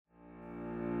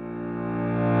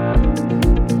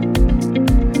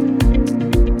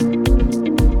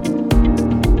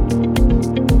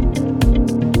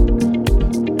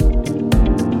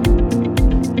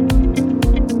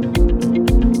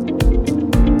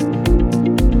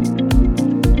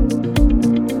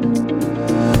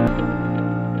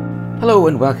Hello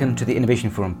and welcome to the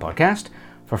Innovation Forum podcast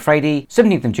for Friday,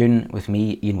 17th of June with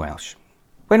me, Ian Welsh.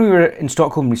 When we were in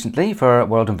Stockholm recently for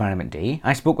World Environment Day,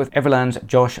 I spoke with Everland's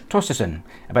Josh Tosterson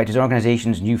about his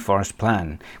organisation's New Forest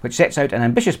Plan, which sets out an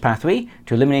ambitious pathway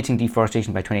to eliminating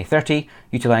deforestation by 2030,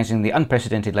 utilising the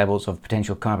unprecedented levels of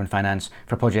potential carbon finance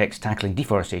for projects tackling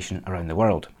deforestation around the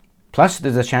world. Plus,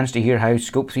 there's a chance to hear how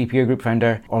Scope 3 peer group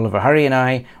founder Oliver Hurry and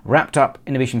I wrapped up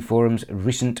Innovation Forum's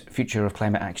recent Future of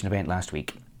Climate Action event last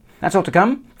week. That's all to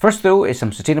come. First, though, is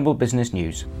some sustainable business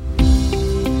news.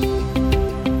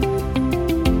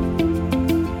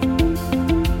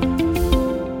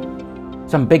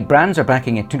 Some big brands are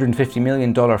backing a $250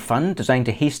 million fund designed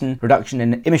to hasten reduction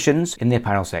in emissions in the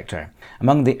apparel sector.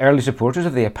 Among the early supporters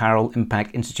of the Apparel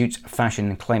Impact Institute's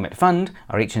Fashion Climate Fund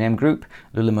are H&M Group,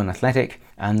 Lululemon Athletic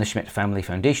and the Schmidt Family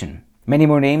Foundation. Many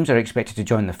more names are expected to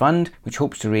join the fund, which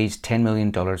hopes to raise $10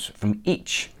 million from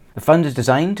each. The fund is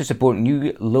designed to support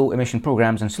new low-emission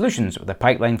programs and solutions with a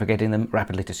pipeline for getting them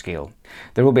rapidly to scale.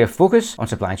 There will be a focus on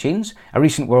supply chains. A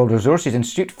recent World Resources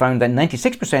Institute found that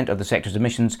 96% of the sector's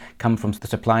emissions come from the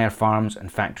supplier farms and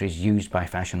factories used by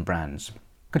fashion brands.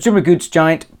 Consumer goods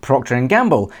giant Procter &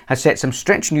 Gamble has set some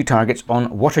stretched new targets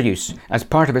on water use as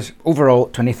part of its overall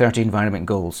 2030 environment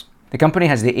goals. The company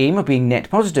has the aim of being net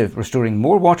positive, restoring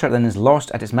more water than is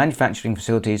lost at its manufacturing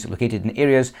facilities located in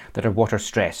areas that are water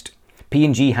stressed.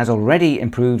 P&G has already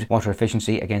improved water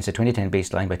efficiency against the 2010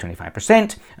 baseline by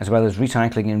 25%, as well as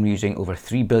recycling and reusing over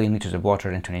 3 billion litres of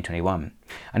water in 2021.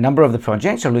 A number of the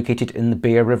projects are located in the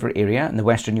Bear River area in the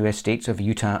western US states of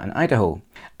Utah and Idaho,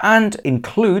 and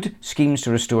include schemes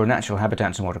to restore natural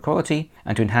habitats and water quality,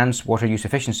 and to enhance water use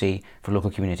efficiency for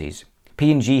local communities.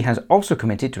 P&G has also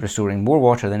committed to restoring more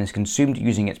water than is consumed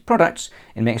using its products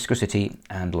in Mexico City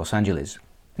and Los Angeles.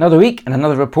 Another week and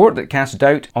another report that casts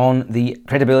doubt on the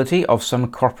credibility of some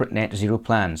corporate net zero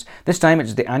plans. This time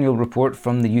it's the annual report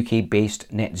from the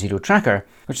UK-based Net Zero Tracker,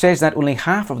 which says that only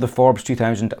half of the Forbes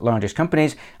 2000 largest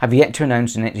companies have yet to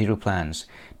announce net zero plans.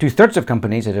 2/3 of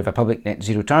companies that have a public net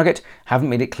zero target haven't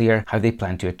made it clear how they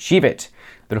plan to achieve it.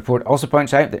 The report also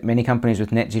points out that many companies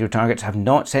with net zero targets have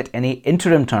not set any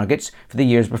interim targets for the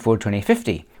years before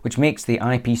 2050, which makes the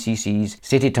IPCC's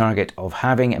stated target of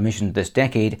halving emissions this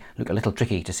decade look a little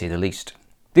tricky to say the least.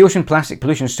 The ocean plastic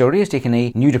pollution story has taken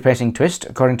a new depressing twist,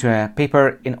 according to a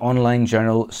paper in online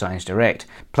journal Science Direct.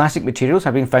 Plastic materials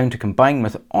have been found to combine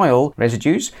with oil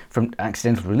residues from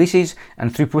accidental releases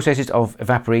and through processes of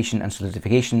evaporation and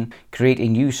solidification create a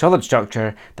new solid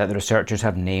structure that the researchers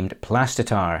have named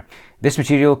plastitar. This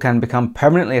material can become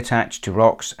permanently attached to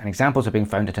rocks, and examples have been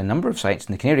found at a number of sites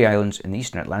in the Canary Islands in the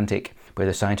Eastern Atlantic where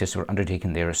the scientists were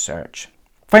undertaking their research.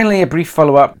 Finally, a brief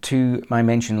follow-up to my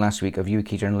mention last week of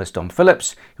UK journalist Dom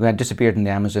Phillips, who had disappeared in the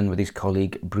Amazon with his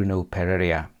colleague Bruno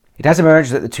Pereira. It has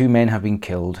emerged that the two men have been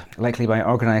killed, likely by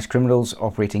organised criminals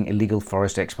operating illegal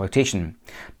forest exploitation.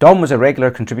 Dom was a regular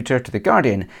contributor to The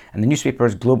Guardian, and the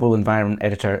newspaper's global environment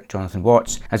editor, Jonathan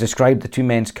Watts, has described the two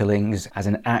men's killings as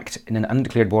an act in an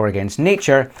undeclared war against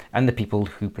nature and the people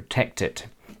who protect it.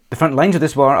 The front lines of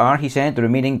this war are, he said, the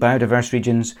remaining biodiverse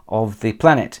regions of the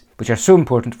planet, which are so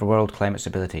important for world climate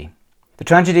stability. The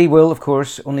tragedy will, of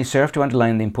course, only serve to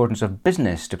underline the importance of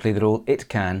business to play the role it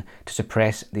can to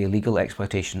suppress the illegal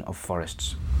exploitation of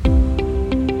forests.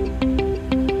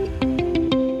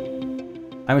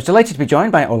 I was delighted to be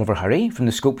joined by Oliver Hurry from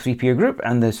the Scope 3 peer group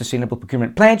and the Sustainable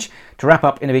Procurement Pledge to wrap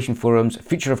up Innovation Forum's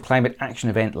Future of Climate Action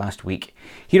event last week.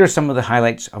 Here are some of the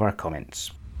highlights of our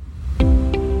comments.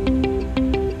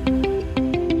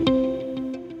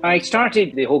 I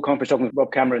started the whole conference talking with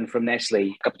Rob Cameron from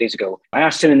Nestle a couple of days ago. I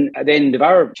asked him at the end of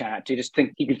our chat to just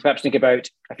think he could perhaps think about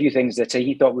a few things that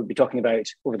he thought we'd be talking about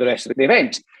over the rest of the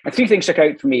event. And three things stuck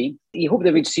out for me. He hoped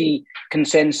that we'd see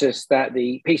consensus that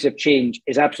the pace of change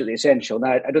is absolutely essential.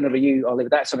 Now, I don't know about you, Oliver,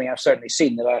 but that's something I've certainly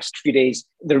seen the last few days.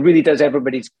 There really does,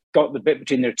 everybody's got the bit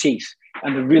between their teeth.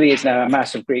 And there really is now a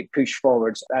massive, great push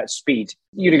forwards at speed.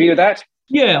 You agree with that?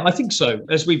 Yeah, I think so.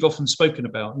 As we've often spoken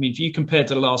about, I mean, if you compare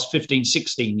to the last 15,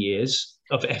 16 years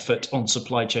of effort on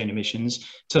supply chain emissions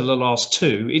to the last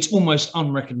two, it's almost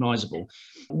unrecognisable.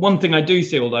 One thing I do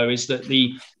feel, though, is that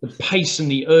the pace and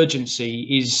the urgency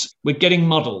is we're getting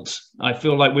muddled. I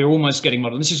feel like we're almost getting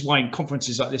muddled. This is why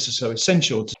conferences like this are so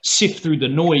essential, to sift through the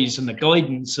noise and the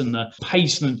guidance and the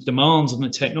pace and the demands and the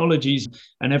technologies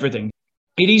and everything.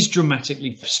 It is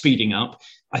dramatically speeding up.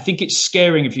 I think it's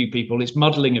scaring a few people. It's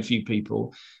muddling a few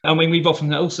people. I mean, we've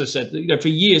often also said that, for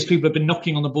years, people have been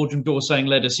knocking on the boardroom door saying,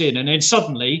 let us in. And then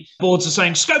suddenly boards are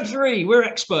saying, Scope 3, we're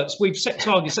experts. We've set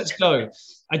targets. Let's go.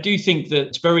 I do think that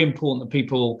it's very important that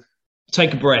people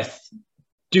take a breath,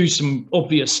 do some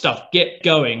obvious stuff, get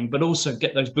going, but also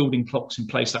get those building blocks in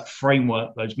place, that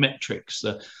framework, those metrics,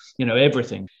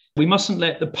 everything. We mustn't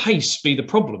let the pace be the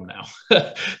problem now.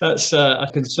 That's a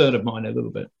concern of mine a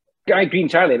little bit. I agree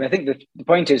entirely. And I think the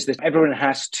point is that everyone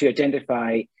has to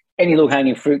identify any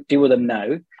low-hanging fruit, deal with them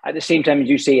now. At the same time, as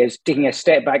you say, is taking a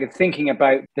step back and thinking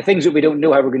about the things that we don't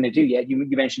know how we're going to do yet. You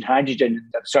mentioned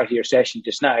hydrogen at the start of your session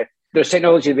just now. There's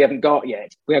technology that we haven't got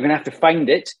yet. We are going to have to find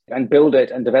it and build it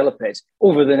and develop it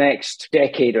over the next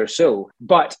decade or so.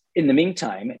 But in the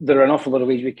meantime, there are an awful lot of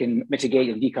ways we can mitigate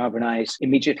and decarbonise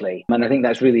immediately. And I think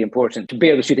that's really important to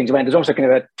bear those two things in mind. There's also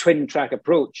kind of a twin track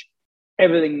approach.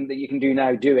 Everything that you can do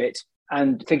now, do it,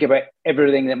 and think about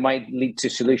everything that might lead to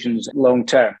solutions long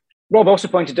term. Rob also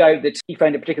pointed out that he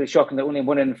found it particularly shocking that only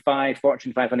 1 in 5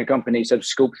 Fortune 500 companies have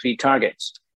Scope 3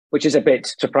 targets, which is a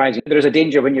bit surprising. There is a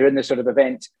danger when you're in this sort of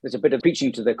event. There's a bit of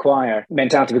preaching to the choir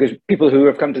mentality, because people who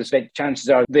have come to this event, chances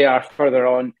are they are further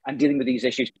on and dealing with these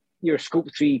issues. Your Scope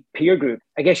 3 peer group,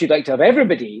 I guess you'd like to have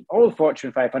everybody, all the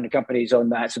Fortune 500 companies on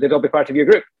that, so they'd all be part of your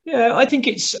group. Yeah, I think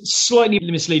it's slightly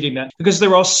misleading that, because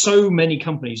there are so many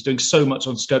companies doing so much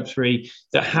on Scope 3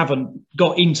 that haven't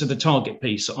got into the target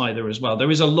piece either as well. There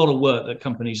is a lot of work that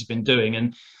companies have been doing.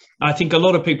 And I think a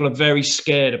lot of people are very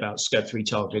scared about Scope 3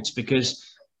 targets because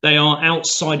they are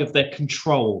outside of their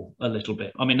control a little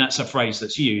bit. I mean, that's a phrase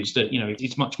that's used, that,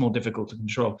 it's much more difficult to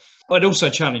control. But I'd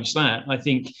also challenge that. I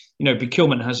think,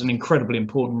 procurement has an incredibly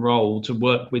important role to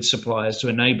work with suppliers to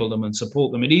enable them and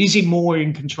support them. It is more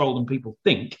in control than people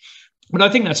think. But I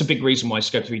think that's a big reason why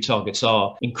Scope 3 targets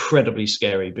are incredibly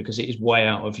scary, because it is way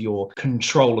out of your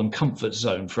control and comfort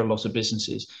zone for a lot of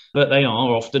businesses. But they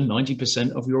are often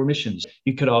 90% of your emissions.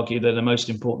 You could argue they're the most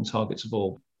important targets of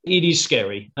all. It is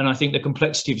scary. And I think the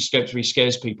complexity of Scope 3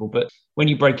 scares people. But when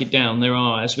you break it down, there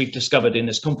are, as we've discovered in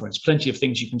this conference, plenty of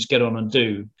things you can just get on and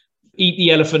do. Eat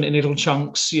the elephant in little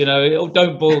chunks,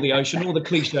 don't boil the ocean. All the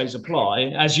cliches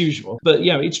apply as usual. But,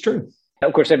 it's true.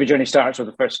 Of course, every journey starts with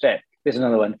the first step. There's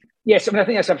another one. Yes, I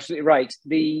think that's absolutely right.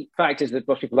 The fact is that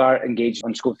most people are engaged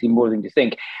on Scope 3 more than you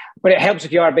think. But it helps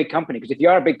if you are a big company, because if you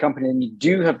are a big company and you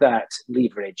do have that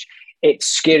leverage,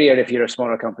 it's scarier if you're a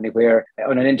smaller company where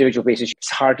on an individual basis, it's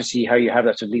hard to see how you have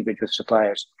that sort of leverage with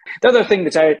suppliers. The other thing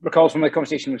that I recall from my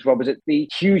conversation with Rob is that the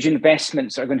huge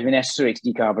investments are going to be necessary to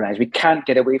decarbonise. We can't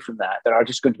get away from that. There are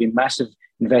just going to be massive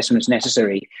investments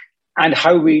necessary. And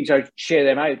how we share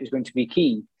them out is going to be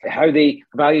key. How the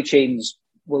value chains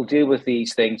will deal with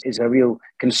these things is a real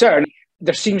concern.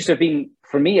 There seems to have been,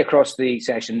 for me, across the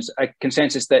sessions, a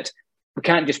consensus that we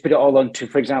can't just put it all onto,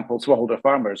 for example, smallholder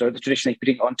farmers, or traditionally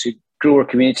putting it onto grower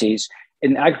communities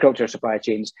in agriculture supply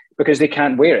chains, because they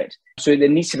can't wear it. So there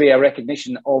needs to be a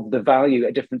recognition of the value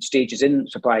at different stages in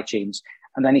supply chains,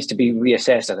 and that needs to be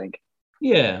reassessed, I think.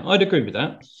 Yeah, I'd agree with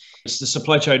that. It's the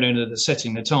supply chain owner that's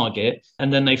setting the target,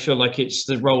 and then they feel like it's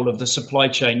the role of the supply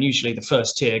chain, usually the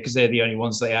first tier, because they're the only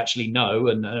ones they actually know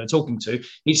and are talking to.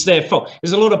 It's their fault.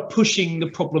 There's a lot of pushing the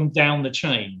problem down the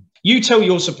chain. You tell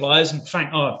your suppliers, in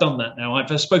fact, I've done that now.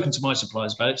 I've spoken to my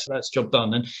suppliers about it, so that's job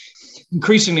done. And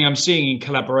increasingly, I'm seeing in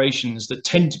collaborations that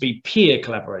tend to be peer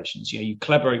collaborations. You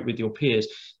collaborate with your peers.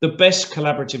 The best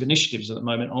collaborative initiatives at the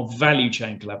moment are value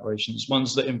chain collaborations,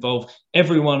 ones that involve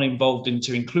everyone involved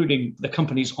including the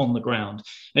companies on the ground.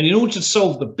 And in order to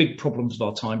solve the big problems of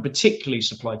our time, particularly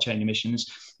supply chain emissions,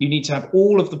 you need to have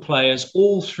all of the players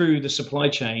all through the supply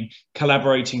chain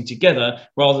collaborating together,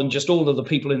 rather than just all of the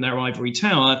people in their ivory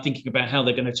tower thinking about how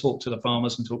they're going to talk to the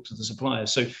farmers and talk to the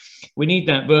suppliers. So we need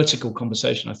that vertical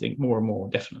conversation, I think, more and more,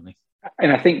 definitely.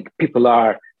 And I think people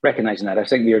are recognising that. I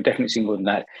think we are definitely seeing more than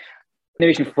that.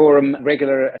 Innovation Forum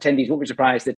regular attendees won't be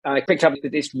surprised that I picked up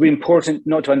that it's really important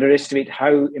not to underestimate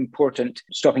how important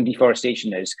stopping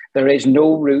deforestation is. There is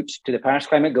no route to the Paris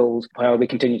climate goals while we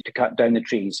continue to cut down the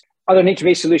trees. Other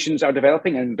nature-based solutions are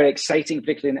developing and very exciting,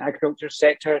 particularly in the agriculture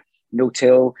sector,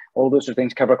 no-till, all those sort of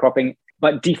things, cover cropping.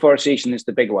 But deforestation is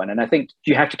the big one. And I think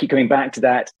you have to keep coming back to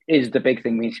that is the big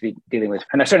thing we need to be dealing with.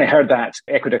 And I certainly heard that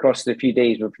echoed across the few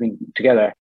days we've been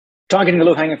together. Targeting the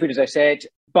low-hanging fruit, as I said,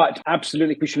 but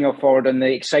absolutely pushing us forward on the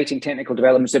exciting technical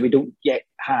developments that we don't yet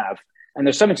have. And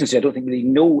there's some instances I don't think we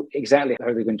know exactly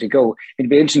how they're going to go. It'd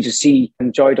be interesting to see,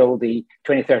 enjoyed all the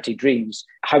 2030 dreams,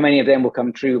 how many of them will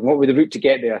come true, and what will the route to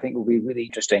get there, I think will be really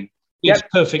interesting. It's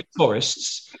perfect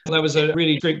forests. That was a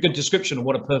really good description of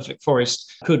what a perfect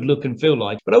forest could look and feel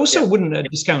like. But I also wouldn't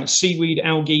discount seaweed,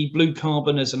 algae, blue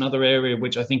carbon as another area,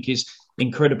 which I think is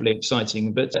incredibly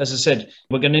exciting. But as I said,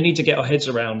 we're going to need to get our heads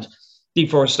around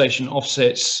deforestation,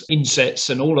 offsets,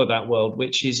 insets, and all of that world,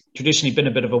 which has traditionally been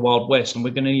a bit of a Wild West. And we're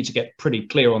going to need to get pretty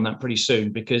clear on that pretty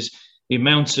soon, because the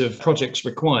amount of projects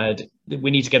required,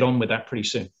 we need to get on with that pretty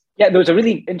soon. Yeah, there was a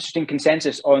really interesting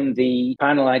consensus on the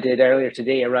panel I did earlier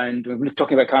today around, we were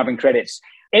talking about carbon credits.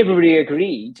 Everybody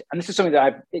agreed, and this is something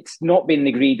that it's not been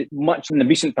agreed much in the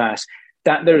recent past,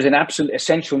 that there is an absolute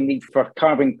essential need for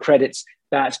carbon credits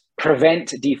that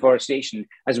prevent deforestation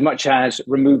as much as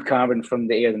remove carbon from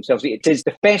the air themselves. It is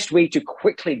the best way to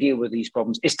quickly deal with these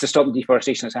problems is to stop the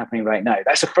deforestation that's happening right now.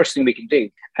 That's the first thing we can do.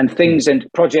 And things and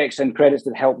projects and credits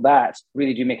that help that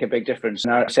really do make a big difference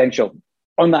and are essential.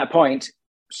 On that point,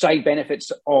 side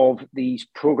benefits of these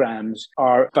programs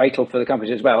are vital for the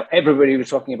companies as well. Everybody was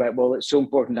talking about, well, it's so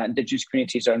important that Indigenous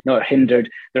communities are not hindered.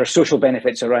 There are social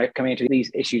benefits around coming into these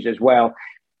issues as well.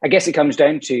 I guess it comes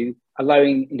down to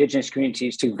allowing Indigenous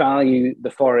communities to value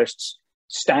the forests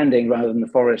standing rather than the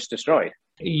forests destroyed.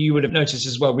 You would have noticed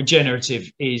as well,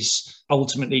 regenerative is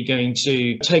ultimately going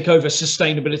to take over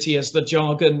sustainability as the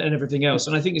jargon and everything else.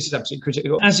 And I think this is absolutely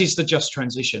critical, as is the just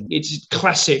transition. It's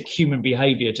classic human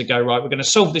behavior to go, right, we're going to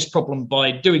solve this problem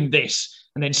by doing this,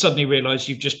 and then suddenly realize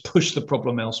you've just pushed the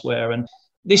problem elsewhere. And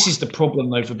this is the problem,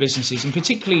 though, for businesses, and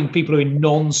particularly in people who are in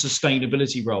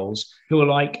non-sustainability roles who are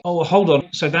like, oh, hold on.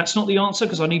 So that's not the answer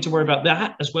because I need to worry about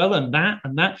that as well and that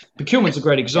and that. Procurement's a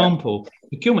great example.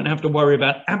 Procurement have to worry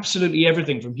about absolutely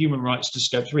everything from human rights to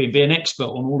Scope 3 and be an expert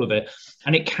on all of it.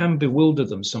 And it can bewilder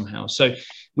them somehow. So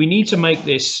we need to make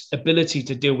this ability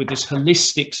to deal with this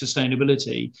holistic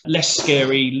sustainability less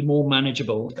scary, more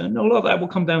manageable. And a lot of that will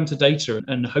come down to data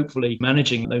and hopefully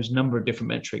managing those number of different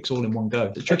metrics all in one go.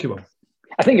 It's a tricky one.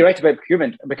 I think you're right about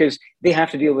procurement because they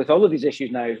have to deal with all of these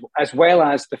issues now, as well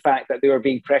as the fact that they are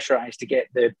being pressurized to get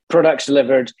the products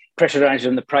delivered, pressurized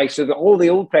on the price. So that all the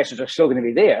old pressures are still going to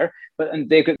be there, and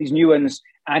they've got these new ones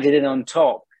added in on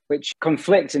top, which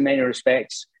conflict in many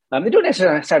respects. They don't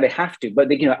necessarily have to, but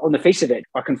they, on the face of it,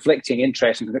 are conflicting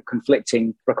interests and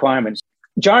conflicting requirements.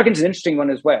 Jargon's an interesting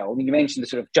one as well. I mean, you mentioned the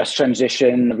sort of just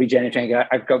transition, regenerating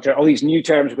agriculture, all these new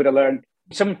terms we're going to learn.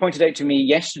 Someone pointed out to me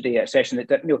yesterday at a session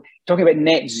that talking about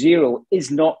net zero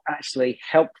is not actually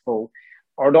helpful,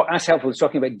 or not as helpful as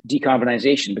talking about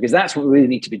decarbonisation, because that's what we really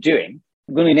need to be doing.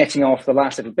 We're only netting off the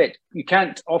last little bit. You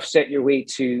can't offset your way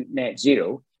to net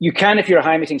zero. You can, if you're a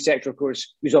high emitting sector, of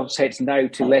course, use offsets now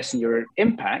to lessen your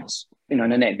impacts,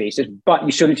 on a net basis, but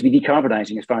you still need to be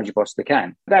decarbonising as far as you possibly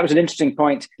can. That was an interesting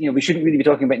point. We shouldn't really be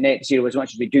talking about net zero as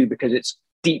much as we do, because it's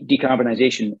deep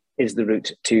decarbonisation is the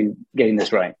route to getting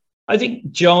this right. I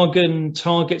think jargon,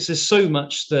 targets, there's so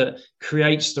much that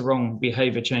creates the wrong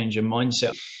behaviour change and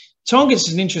mindset. Targets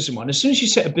is an interesting one. As soon as you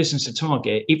set a business a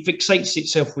target, it fixates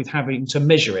itself with having to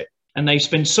measure it. And they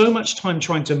spend so much time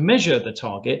trying to measure the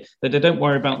target that they don't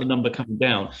worry about the number coming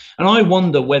down. And I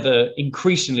wonder whether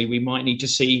increasingly we might need to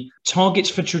see targets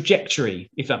for trajectory,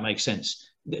 if that makes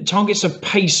sense. Targets of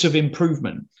pace of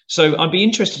improvement. So I'd be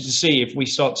interested to see if we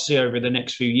start to see over the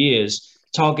next few years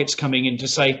targets coming in to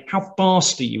say, how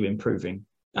fast are you improving?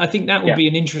 I think that would be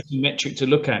an interesting metric to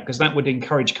look at, because that would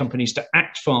encourage companies to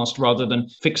act fast rather than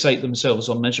fixate themselves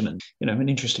on measurement. An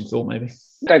interesting thought maybe.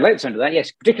 I'd like to sound of that,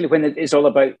 yes, particularly when it's all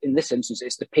about, in this instance,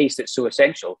 it's the pace that's so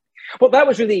essential. Well, that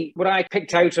was really what I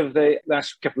picked out of the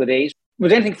last couple of days.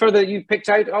 Was anything further you picked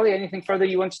out, Ollie? Anything further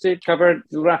you wanted to cover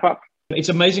to wrap up? It's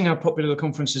amazing how popular the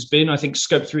conference has been. I think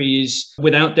Scope 3 is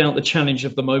without doubt the challenge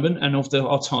of the moment and of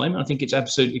our time. I think it's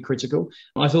absolutely critical.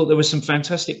 I thought there were some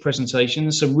fantastic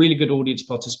presentations, some really good audience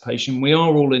participation. We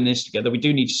are all in this together. We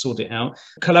do need to sort it out.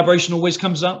 Collaboration always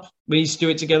comes up. We need to do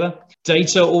it together.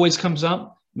 Data always comes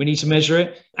up. We need to measure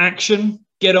it. Action,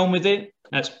 get on with it.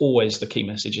 That's always the key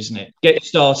message, isn't it? Get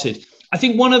started. I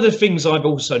think one of the things I've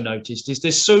also noticed is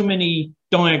there's so many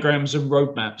diagrams and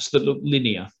roadmaps that look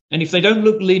linear. And if they don't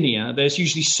look linear, there's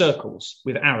usually circles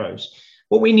with arrows.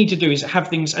 What we need to do is have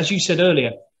things, as you said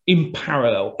earlier, in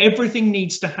parallel. Everything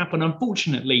needs to happen,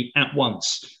 unfortunately, at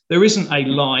once. There isn't a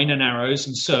line and arrows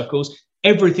and circles.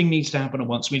 Everything needs to happen at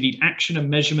once. We need action and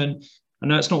measurement. I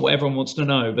know it's not what everyone wants to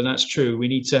know, but that's true. We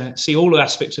need to see all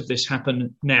aspects of this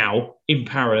happen now in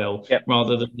parallel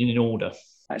rather than in order.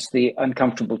 That's the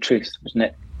uncomfortable truth, isn't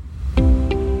it?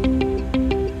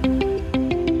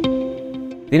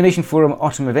 The Innovation Forum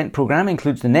Autumn Event Programme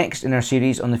includes the next in our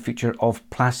series on the future of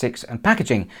plastics and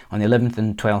packaging on the 11th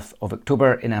and 12th of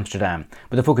October in Amsterdam,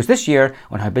 with a focus this year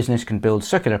on how business can build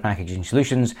circular packaging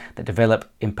solutions that develop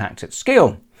impact at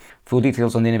scale. Full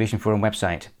details on the Innovation Forum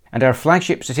website. And our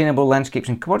flagship Sustainable Landscapes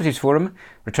and Commodities Forum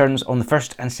returns on the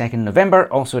 1st and 2nd November,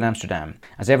 also in Amsterdam.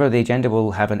 As ever, the agenda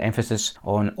will have an emphasis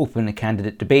on open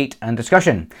candidate debate and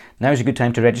discussion. Now is a good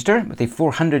time to register, with a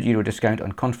 €400 discount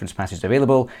on conference passes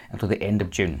available until the end of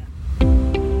June.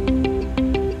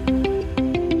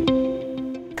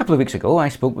 couple of weeks ago, I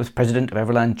spoke with President of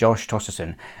Everland, Josh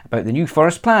Tossison, about the new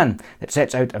forest plan that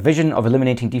sets out a vision of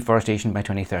eliminating deforestation by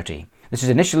 2030. This is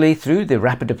initially through the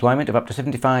rapid deployment of up to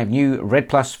 75 new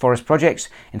REDD+ forest projects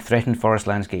in threatened forest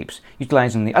landscapes,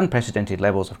 utilising the unprecedented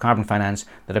levels of carbon finance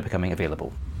that are becoming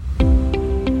available.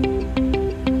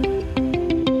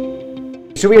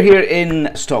 So we're here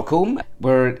in Stockholm.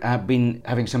 We've been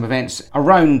having some events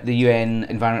around the UN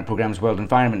Environment Programme's World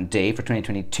Environment Day for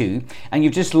 2022, and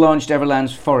you've just launched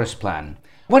Everland's Forest Plan.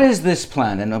 What is this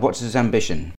plan and what's its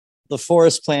ambition? The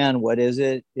Forest Plan, what is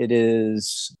it? It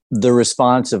is the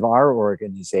response of our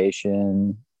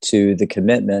organization to the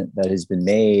commitment that has been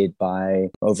made by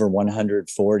over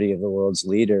 140 of the world's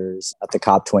leaders at the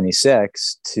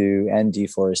COP26 to end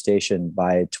deforestation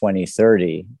by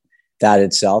 2030. That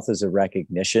itself is a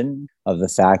recognition of the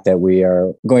fact that we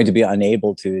are going to be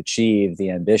unable to achieve the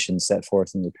ambitions set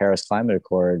forth in the Paris Climate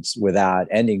Accords without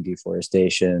ending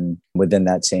deforestation within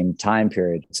that same time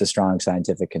period. It's a strong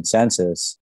scientific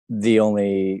consensus. The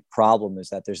only problem is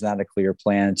that there's not a clear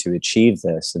plan to achieve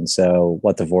this. And so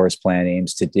what the Forest Plan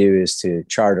aims to do is to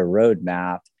chart a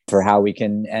roadmap for how we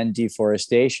can end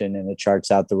deforestation, and it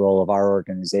charts out the role of our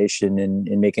organization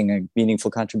in making a meaningful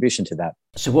contribution to that.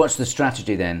 So what's the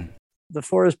strategy then? The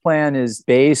Forest Plan is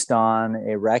based on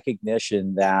a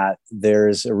recognition that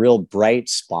there's a real bright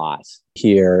spot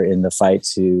here in the fight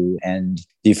to end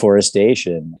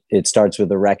deforestation. It starts with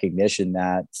the recognition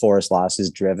that forest loss is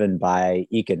driven by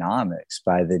economics,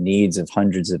 by the needs of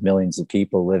hundreds of millions of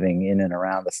people living in and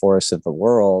around the forests of the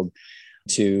world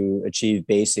to achieve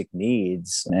basic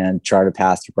needs and chart a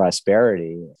path to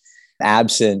prosperity.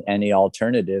 Absent any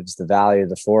alternatives, the value of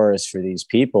the forest for these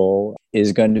people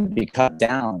is going to be cut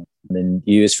down and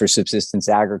used for subsistence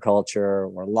agriculture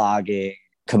or logging,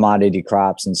 commodity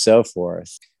crops, and so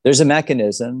forth. There's a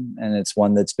mechanism, and it's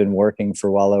one that's been working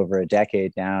for well over a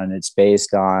decade now, and it's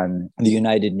based on the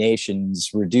United Nations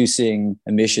reducing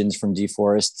emissions from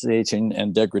deforestation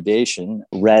and degradation,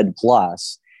 REDD+.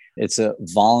 It's a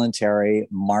voluntary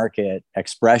market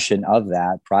expression of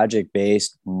that,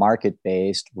 project-based,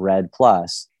 market-based REDD+.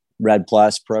 REDD+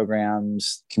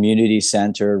 programs,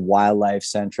 community-centered,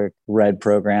 wildlife-centric REDD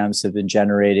programs have been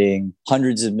generating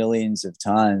hundreds of millions of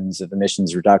tons of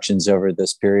emissions reductions over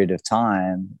this period of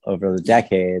time, over the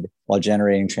decade, while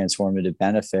generating transformative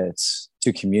benefits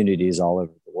to communities all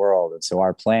over the world. And so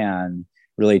our plan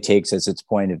really takes as its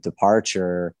point of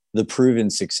departure the proven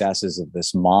successes of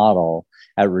this model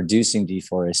at reducing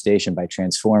deforestation by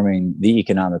transforming the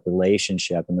economic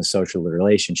relationship and the social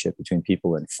relationship between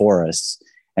people and forests,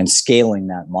 and scaling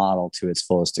that model to its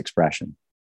fullest expression.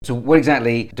 So what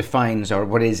exactly defines, or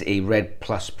what is a REDD+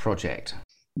 project?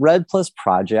 REDD+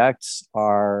 projects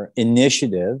are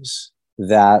initiatives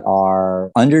that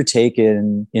are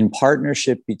undertaken in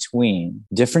partnership between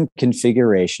different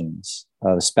configurations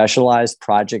of specialized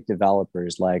project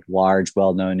developers like large,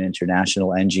 well-known international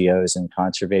NGOs and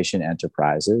conservation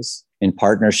enterprises, in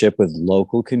partnership with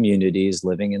local communities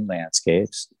living in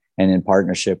landscapes, and in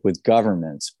partnership with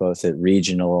governments, both at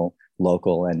regional,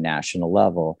 local, and national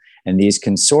level. And these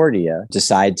consortia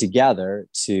decide together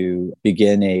to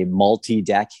begin a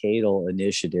multi-decadal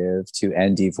initiative to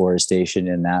end deforestation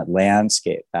in that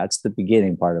landscape. That's the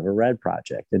beginning part of a REDD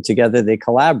project. And together they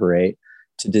collaborate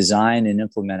to design and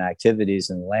implement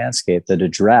activities in the landscape that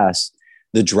address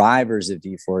the drivers of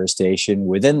deforestation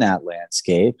within that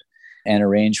landscape, and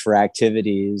arrange for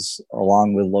activities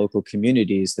along with local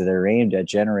communities that are aimed at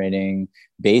generating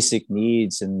basic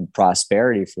needs and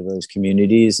prosperity for those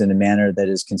communities in a manner that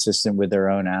is consistent with their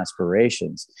own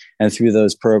aspirations. And through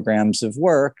those programs of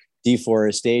work,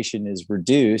 deforestation is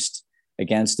reduced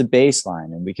against a baseline.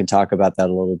 And we can talk about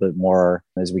that a little bit more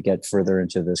as we get further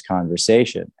into this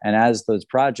conversation. And as those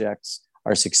projects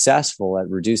are successful at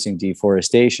reducing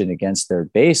deforestation against their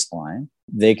baseline,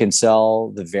 they can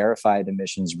sell the verified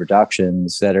emissions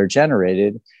reductions that are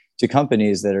generated to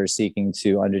companies that are seeking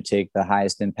to undertake the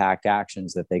highest impact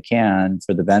actions that they can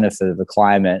for the benefit of the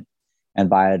climate and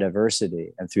biodiversity.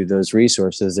 And through those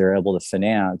resources, they're able to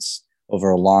finance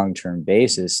over a long-term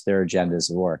basis their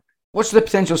agendas of work. What's the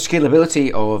potential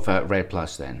scalability of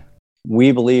REDD+ then?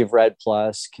 We believe REDD+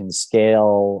 can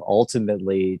scale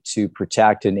ultimately to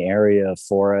protect an area of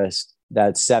forest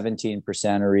that's 17%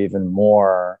 or even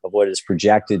more of what is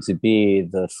projected to be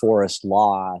the forest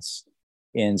loss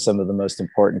in some of the most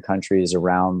important countries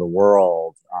around the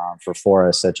world for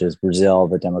forests, such as Brazil,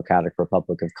 the Democratic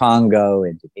Republic of Congo,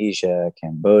 Indonesia,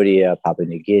 Cambodia, Papua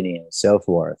New Guinea, and so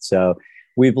forth. So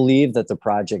we believe that the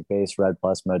project-based REDD+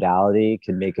 modality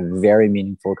can make a very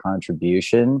meaningful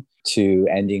contribution to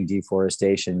ending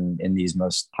deforestation in these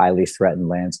most highly threatened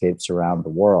landscapes around the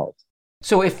world.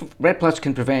 So if REDD Plus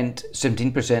can prevent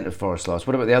 17% of forest loss,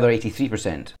 what about the other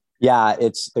 83%? Yeah,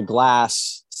 it's the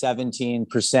glass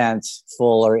 17%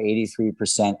 full or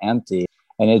 83% empty.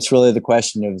 And it's really the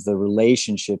question of the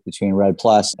relationship between REDD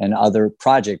Plus and other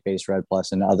project-based REDD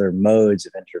Plus and other modes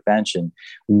of intervention.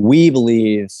 We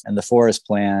believe, and the Forest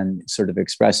Plan sort of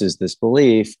expresses this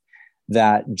belief,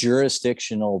 that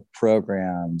jurisdictional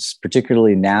programs,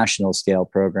 particularly national scale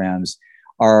programs,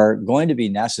 are going to be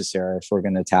necessary if we're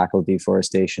going to tackle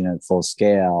deforestation at full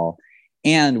scale.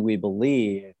 And we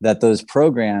believe that those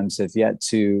programs have yet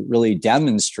to really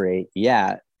demonstrate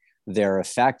yet their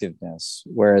effectiveness,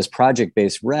 whereas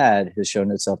project-based REDD has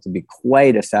shown itself to be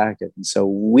quite effective. And so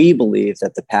we believe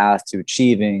that the path to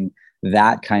achieving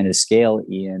that kind of scale,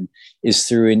 Ian, is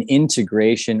through an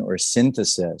integration or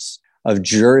synthesis of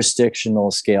jurisdictional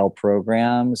scale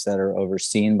programs that are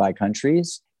overseen by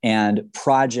countries and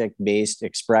project-based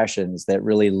expressions that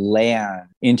really land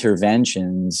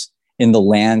interventions in the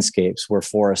landscapes where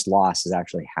forest loss is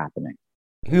actually happening.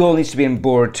 Who all needs to be on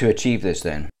board to achieve this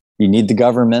then? You need the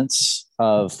governments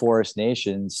of forest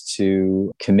nations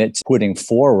to commit to putting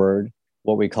forward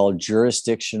what we call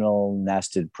jurisdictional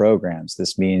nested programs.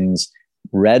 This means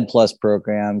REDD Plus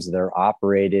programs that are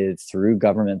operated through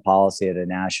government policy at a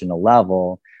national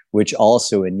level, which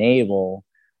also enable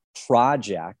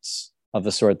projects of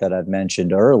the sort that I've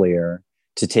mentioned earlier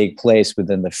to take place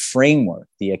within the framework,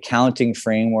 the accounting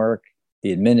framework,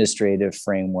 the administrative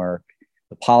framework,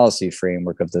 the policy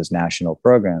framework of those national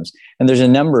programs. And there's a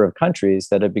number of countries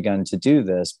that have begun to do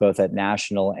this, both at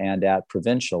national and at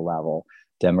provincial level.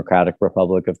 Democratic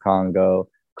Republic of Congo,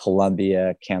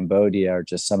 Colombia, Cambodia are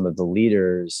just some of the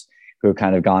leaders who have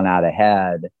kind of gone out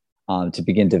ahead to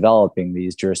begin developing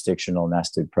these jurisdictional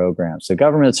nested programs. So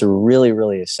government's a really,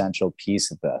 really essential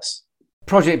piece of this.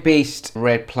 Project-based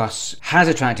REDD Plus has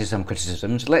attracted some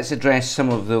criticisms. Let's address some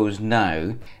of those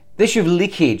now. The issue of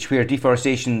leakage, where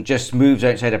deforestation just moves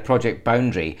outside a project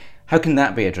boundary, how can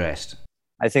that be addressed?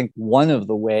 I think one of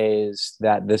the ways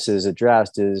that this is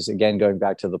addressed is, again, going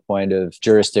back to the point of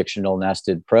jurisdictional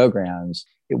nested programs.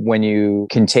 When you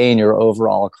contain your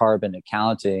overall carbon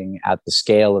accounting at the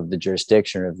scale of the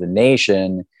jurisdiction of the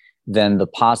nation, then the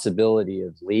possibility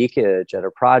of leakage at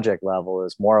a project level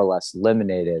is more or less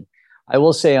eliminated. I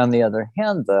will say, on the other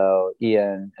hand, though,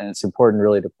 Ian, and it's important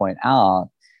really to point out,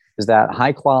 is that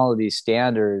high quality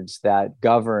standards that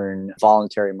govern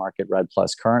voluntary market REDD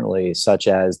Plus currently, such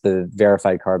as the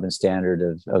verified carbon standard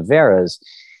of Verras,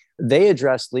 they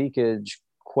address leakage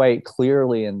quite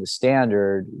clearly in the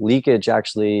standard. Leakage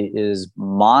actually is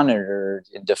monitored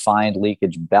in defined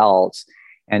leakage belts,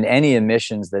 and any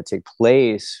emissions that take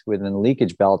place within the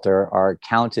leakage belt are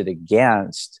counted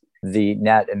against the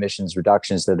net emissions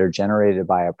reductions that are generated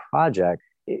by a project.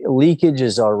 Leakage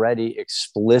is already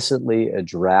explicitly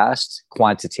addressed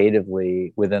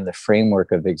quantitatively within the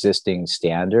framework of existing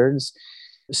standards.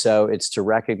 So it's to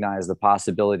recognize the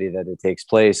possibility that it takes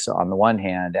place on the one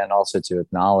hand, and also to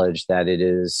acknowledge that it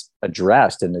is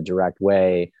addressed in a direct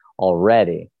way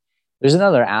already. There's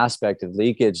another aspect of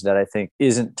leakage that I think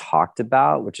isn't talked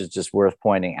about, which is just worth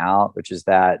pointing out, which is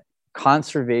that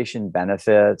conservation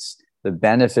benefits, the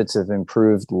benefits of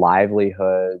improved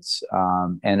livelihoods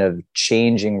and of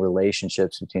changing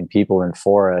relationships between people and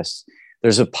forests,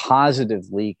 there's a positive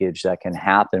leakage that can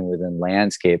happen within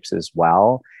landscapes as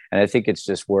well. And I think it's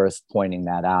just worth pointing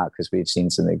that out because we've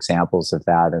seen some examples of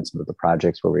that in some of the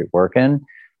projects where we work in.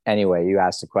 Anyway, you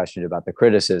asked a question about the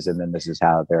criticism, and this is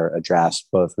how they're addressed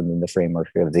both within the framework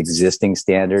of the existing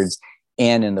standards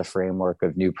and in the framework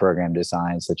of new program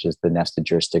designs, such as the nested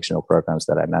jurisdictional programs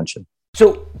that I mentioned.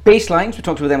 So baselines, we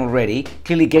talked about them already.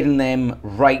 Clearly getting them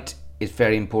right is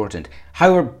very important.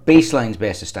 How are baselines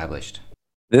best established?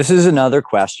 This is another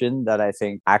question that I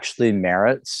think actually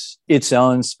merits its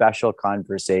own special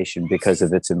conversation because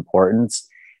of its importance.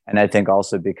 And I think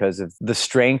also because of the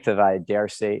strength of, I dare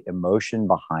say, emotion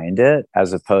behind it,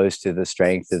 as opposed to the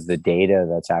strength of the data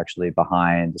that's actually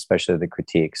behind, especially the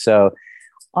critique. So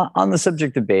on the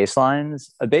subject of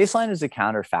baselines, a baseline is a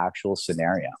counterfactual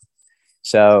scenario.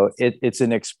 So it's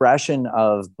an expression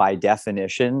of, by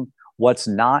definition, what's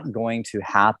not going to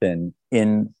happen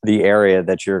in the area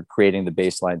that you're creating the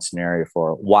baseline scenario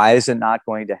for. Why is it not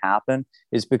going to happen?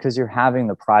 Is because you're having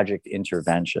the project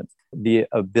intervention. The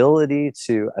ability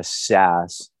to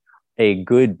assess a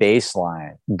good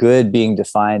baseline, good being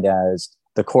defined as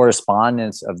the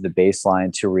correspondence of the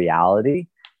baseline to reality,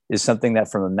 is something that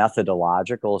from a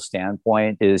methodological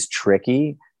standpoint is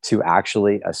tricky to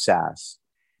actually assess.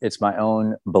 It's my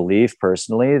own belief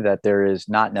personally that there is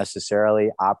not necessarily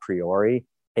a priori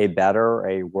a better or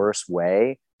a worse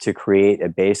way to create a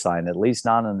baseline, at least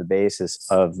not on the basis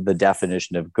of the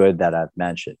definition of good that I've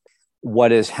mentioned.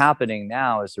 What is happening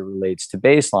now as it relates to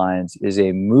baselines is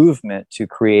a movement to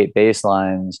create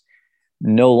baselines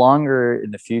no longer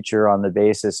in the future on the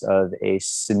basis of a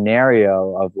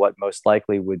scenario of what most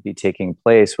likely would be taking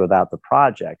place without the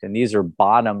project. And these are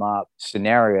bottom-up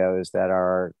scenarios that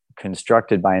are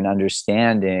constructed by an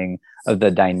understanding of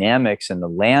the dynamics and the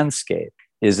landscape.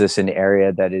 Is this an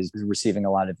area that is receiving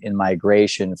a lot of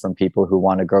in-migration from people who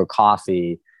want to grow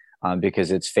coffee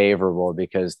because it's favorable,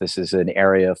 because this is an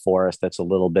area of forest that's a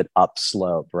little bit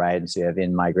upslope, right? And so you have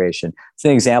in-migration. It's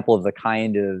an example of the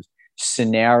kind of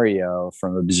scenario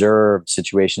from observed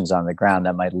situations on the ground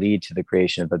that might lead to the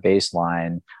creation of a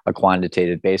baseline, a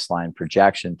quantitative baseline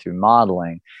projection through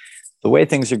modeling. The way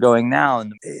things are going now,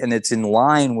 and it's in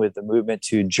line with the movement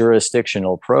to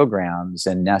jurisdictional programs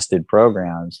and nested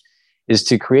programs, is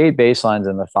to create baselines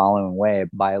in the following way: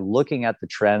 by looking at the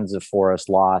trends of forest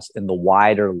loss in the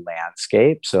wider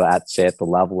landscape, so at the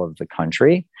level of the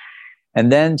country,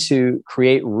 and then to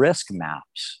create risk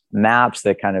maps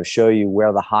that kind of show you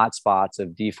where the hotspots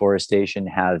of deforestation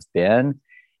have been,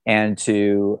 and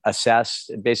to assess,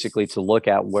 basically to look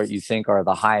at what you think are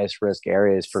the highest risk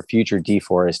areas for future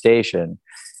deforestation.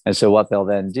 And so what they'll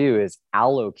then do is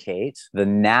allocate the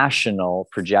national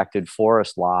projected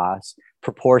forest loss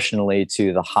proportionally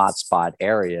to the hotspot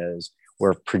areas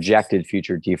where projected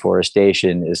future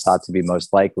deforestation is thought to be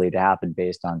most likely to happen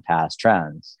based on past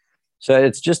trends. So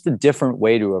it's just a different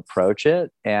way to approach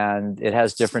it, and it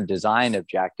has different design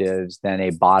objectives than a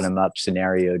bottom-up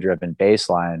scenario-driven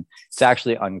baseline. It's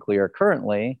actually unclear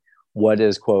currently what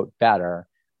is, quote, better,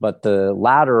 but the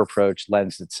latter approach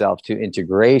lends itself to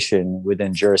integration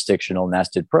within jurisdictional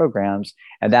nested programs,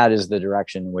 and that is the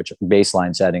direction in which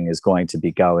baseline setting is going to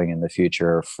be going in the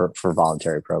future for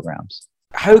voluntary programs.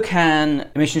 How can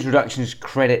emissions reductions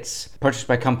credits purchased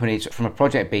by companies from a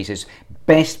project basis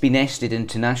best be nested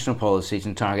into national policies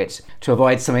and targets to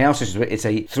avoid something else?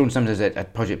 It's thrown sometimes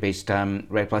at project-based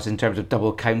REDD Plus in terms of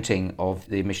double counting of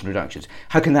the emission reductions.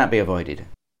 How can that be avoided?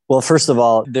 Well, first of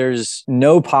all, there's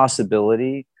no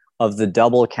possibility of the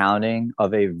double counting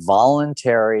of a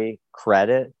voluntary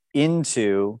credit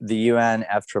into the UN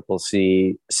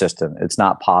FCCC system. It's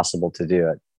not possible to do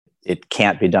it. It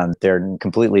can't be done. They're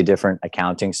completely different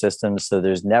accounting systems. So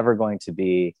there's never going to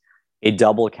be a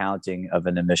double counting of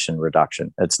an emission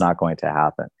reduction. It's not going to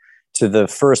happen. To the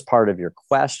first part of your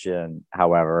question,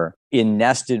 however, in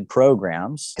nested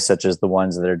programs, such as the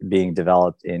ones that are being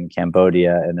developed in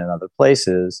Cambodia and in other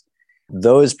places,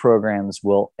 those programs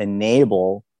will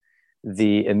enable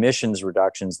the emissions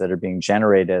reductions that are being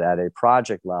generated at a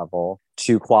project level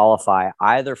to qualify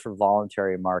either for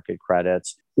voluntary market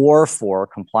credits or for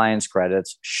compliance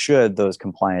credits should those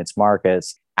compliance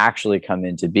markets actually come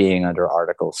into being under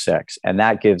Article 6. And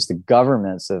that gives the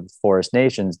governments of forest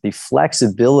nations the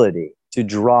flexibility to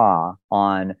draw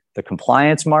on the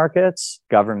compliance markets,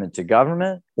 government to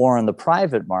government, or on the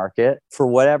private market for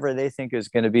whatever they think is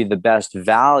going to be the best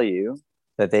value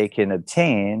that they can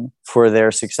obtain for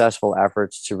their successful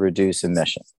efforts to reduce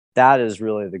emissions. That is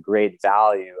really the great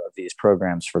value of these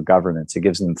programs for governments. It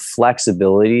gives them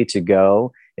flexibility to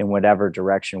go in whatever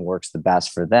direction works the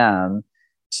best for them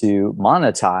to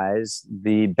monetize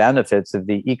the benefits of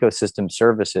the ecosystem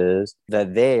services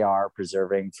that they are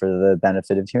preserving for the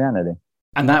benefit of humanity.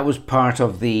 And that was part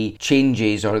of the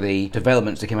changes or the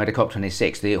developments that came out of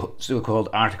COP26, the so-called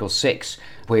Article 6,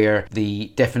 where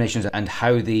the definitions and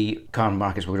how the carbon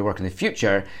markets were going to work in the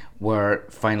future were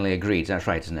finally agreed. That's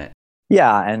right, isn't it?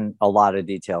 Yeah, and a lot of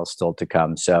details still to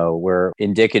come. So we're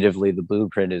indicatively, the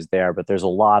blueprint is there, but there's a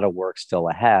lot of work still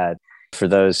ahead. For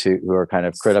those who are kind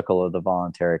of critical of the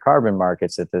voluntary carbon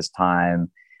markets at this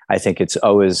time, I think it's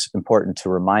always important to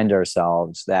remind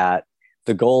ourselves that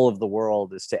the goal of the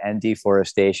world is to end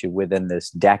deforestation within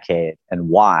this decade. And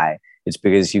why? It's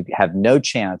because you have no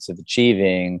chance of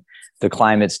achieving the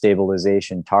climate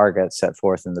stabilization targets set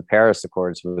forth in the Paris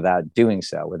Accords without doing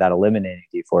so, without eliminating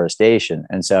deforestation.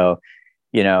 And so,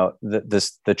 you know,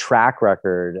 the track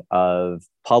record of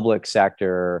public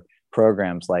sector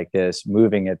programs like this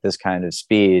moving at this kind of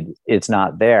speed, it's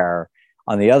not there.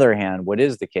 On the other hand, what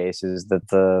is the case is that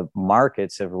the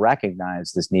markets have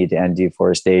recognized this need to end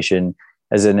deforestation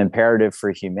as an imperative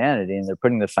for humanity, and they're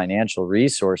putting the financial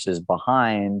resources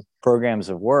behind programs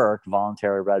of work,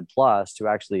 voluntary REDD Plus, to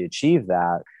actually achieve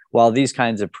that. While these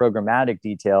kinds of programmatic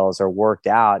details are worked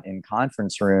out in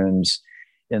conference rooms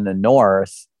in the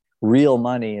North, real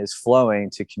money is flowing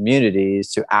to communities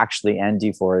to actually end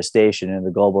deforestation in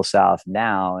the global South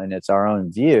now. And it's our own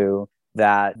view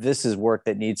that this is work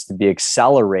that needs to be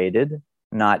accelerated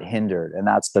not hindered. And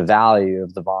that's the value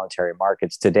of the voluntary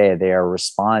markets today. They are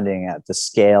responding at the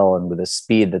scale and with the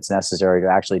speed that's necessary to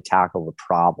actually tackle the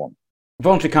problem.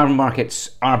 Voluntary carbon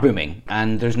markets are booming,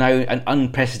 and there's now an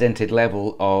unprecedented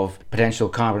level of potential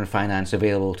carbon finance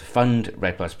available to fund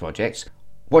REDD+ projects.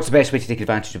 What's the best way to take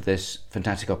advantage of this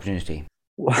fantastic opportunity?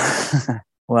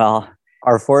 Well,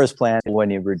 our forest plan, when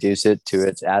you reduce it to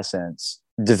its essence,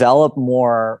 develop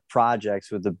more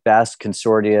projects with the best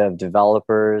consortia of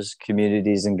developers,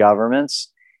 communities, and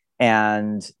governments,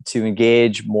 and to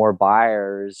engage more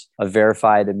buyers of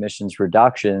verified emissions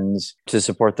reductions to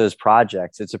support those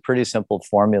projects. It's a pretty simple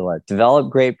formula. Develop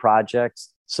great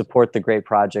projects, support the great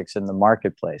projects in the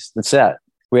marketplace. That's it.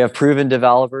 We have proven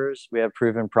developers, we have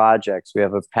proven projects, we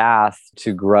have a path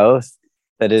to growth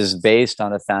that is based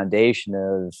on a foundation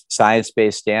of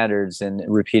science-based standards and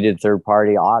repeated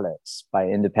third-party audits by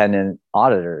independent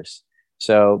auditors.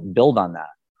 So build on that.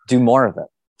 Do more of it.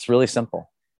 It's really simple.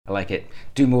 I like it.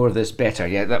 Do more of this better.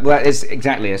 Yeah, that is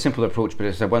exactly a simple approach, but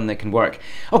it's one that can work.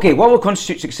 Okay, what will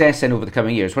constitute success then over the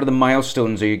coming years? What are the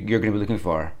milestones you're going to be looking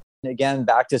for? Again,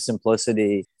 back to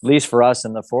simplicity, at least for us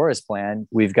in the forest plan,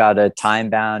 we've got a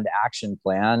time-bound action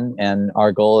plan, and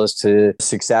our goal is to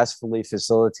successfully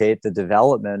facilitate the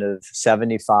development of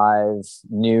 75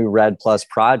 new REDD+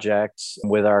 projects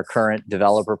with our current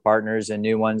developer partners and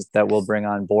new ones that we'll bring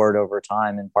on board over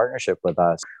time in partnership with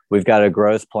us. We've got a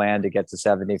growth plan to get to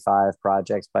 75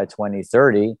 projects by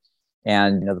 2030.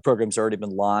 And the program's already been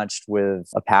launched with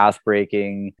a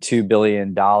path-breaking $2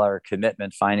 billion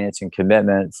financing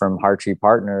commitment from Hartree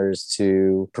Partners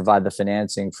to provide the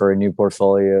financing for a new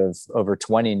portfolio of over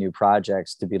 20 new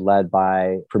projects to be led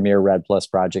by premier REDD+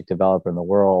 project developer in the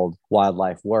world,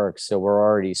 Wildlife Works. So we're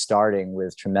already starting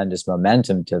with tremendous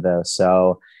momentum to this.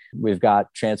 So we've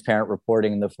got transparent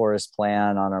reporting in the forest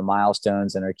plan on our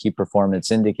milestones and our key performance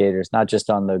indicators, not just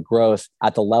on the growth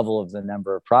at the level of the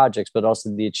number of projects, but also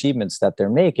the achievements that they're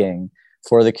making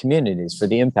for the communities, for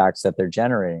the impacts that they're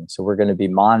generating. So we're going to be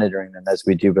monitoring them as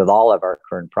we do with all of our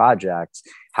current projects,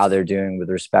 how they're doing with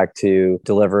respect to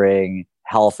delivering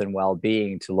health and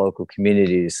well-being to local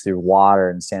communities through water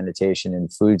and sanitation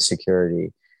and food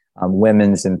security,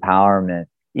 women's empowerment,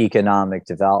 economic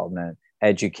development,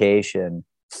 education,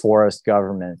 forest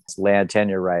government, land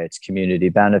tenure rights, community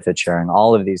benefit sharing.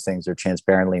 All of these things are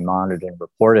transparently monitored and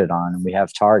reported on. And we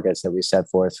have targets that we set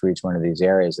forth for each one of these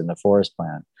areas in the forest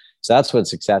plan. So that's what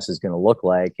success is going to look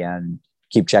like. And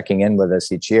keep checking in with us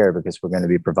each year, because we're going to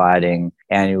be providing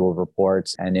annual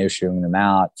reports and issuing them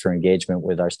out for engagement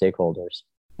with our stakeholders.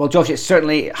 Well, Josh, it's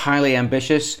certainly highly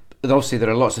ambitious. Obviously, there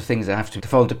are lots of things that have to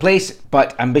fall into place,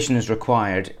 but ambition is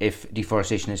required if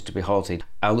deforestation is to be halted.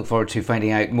 I'll look forward to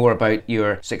finding out more about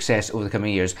your success over the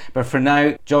coming years. But for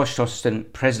now, Josh Totterston,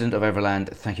 President of Everland,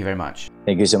 thank you very much.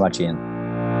 Thank you so much,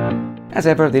 Ian. As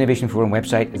ever, the Innovation Forum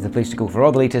website is the place to go for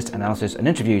all the latest analysis and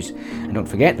interviews. And don't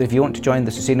forget that if you want to join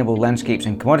the Sustainable Landscapes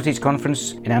and Commodities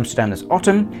Conference in Amsterdam this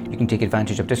autumn, you can take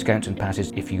advantage of discounts and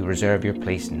passes if you reserve your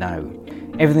place now.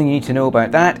 Everything you need to know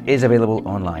about that is available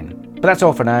online. But that's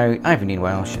all for now. I've been Ian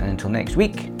Welsh, and until next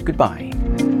week, goodbye.